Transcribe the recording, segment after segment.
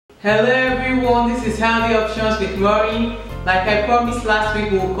Hello everyone, this is Healthy Options with Maureen. Like I promised last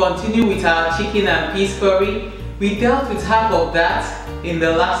week, we'll continue with our chicken and peas curry. We dealt with half of that in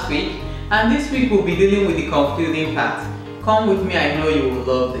the last week, and this week we'll be dealing with the concluding part. Come with me, I know you will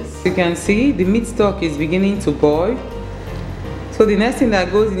love this. You can see the meat stock is beginning to boil. So the next thing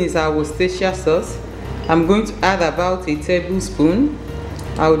that goes in is our Worcestershire sauce. I'm going to add about a tablespoon.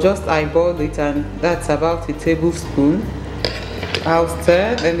 I'll just eyeball it, and that's about a tablespoon. I'll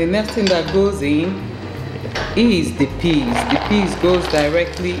stir, and the next thing that goes in is the peas. The peas goes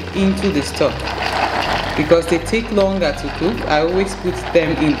directly into the stock because they take longer to cook. I always put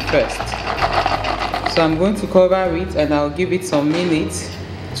them in first. So I'm going to cover it and I'll give it some minutes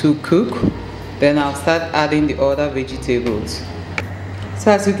to cook. Then I'll start adding the other vegetables.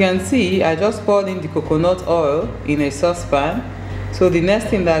 So as you can see, I just poured in the coconut oil in a saucepan. So the next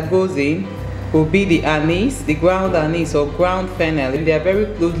thing that goes in will be the anise, the ground anise or ground fennel. They are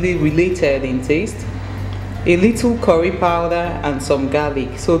very closely related in taste. A little curry powder and some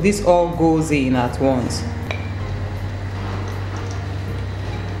garlic. So this all goes in at once.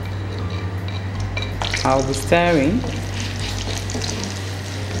 I'll be stirring.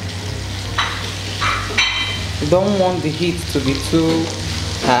 You don't want the heat to be too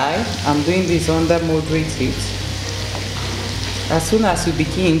high. I'm doing this under moderate heat. As soon as you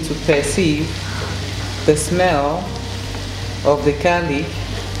begin to perceive the smell of the garlic,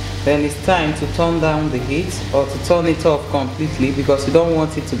 then it's time to turn down the heat or to turn it off completely because you don't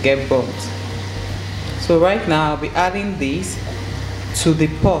want it to get burnt. So right now I'll be adding this to the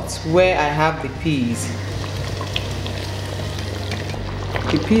pot where I have the peas.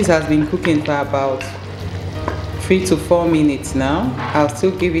 The peas has been cooking for about 3 to 4 minutes now. I'll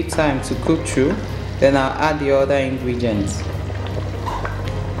still give it time to cook through, then I'll add the other ingredients.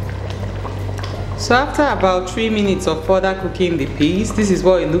 So after about 3 minutes of further cooking the peas, this is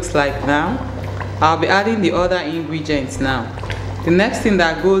what it looks like now. I'll be adding the other ingredients now. The next thing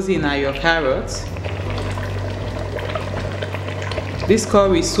that goes in are your carrots. This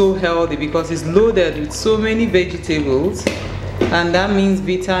curry is so healthy because it's loaded with so many vegetables, and that means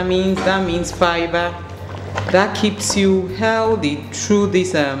vitamins, that means fiber. That keeps you healthy through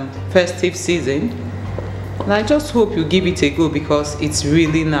this festive season. And I just hope you give it a go because it's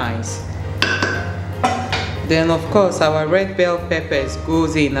really nice. Then of course our red bell peppers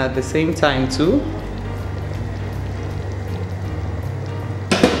goes in at the same time too.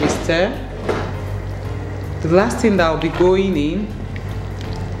 We stir. The last thing that will be going in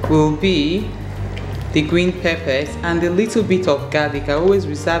will be the green peppers and a little bit of garlic. I always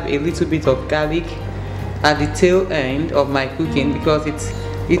reserve a little bit of garlic at the tail end of my cooking because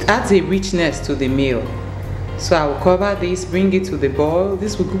it adds a richness to the meal. So I will cover this, bring it to the boil.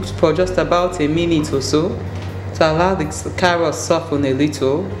 This will cook for just about a minute or so to allow the carrots soften a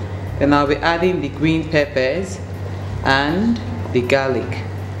little. Then I'll be adding the green peppers and the garlic.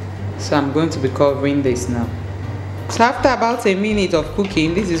 So I'm going to be covering this now. So after about a minute of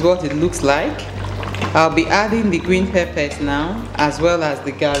cooking, this is what it looks like. I'll be adding the green peppers now as well as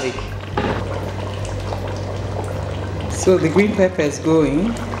the garlic. So the green peppers go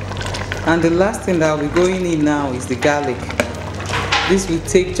in, and the last thing that will be going in now is the garlic. This will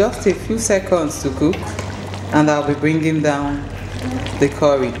take just a few seconds to cook, and I'll be bringing down the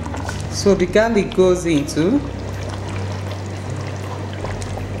curry. So the garlic goes into.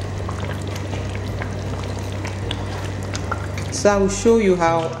 So I will show you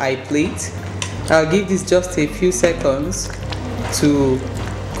how I plate. I'll give this just a few seconds to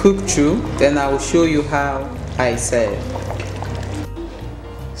cook through, then I will show you how I serve.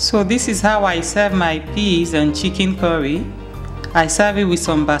 So this is how I serve my peas and chicken curry. I serve it with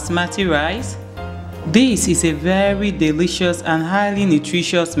some basmati rice. This is a very delicious and highly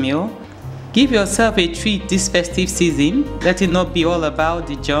nutritious meal. Give yourself a treat this festive season. Let it not be all about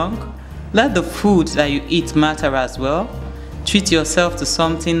the junk. Let the food that you eat matter as well. Treat yourself to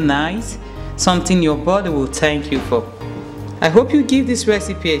something nice, something your body will thank you for. I hope you give this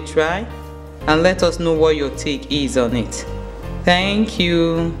recipe a try and let us know what your take is on it. Thank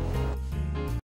you.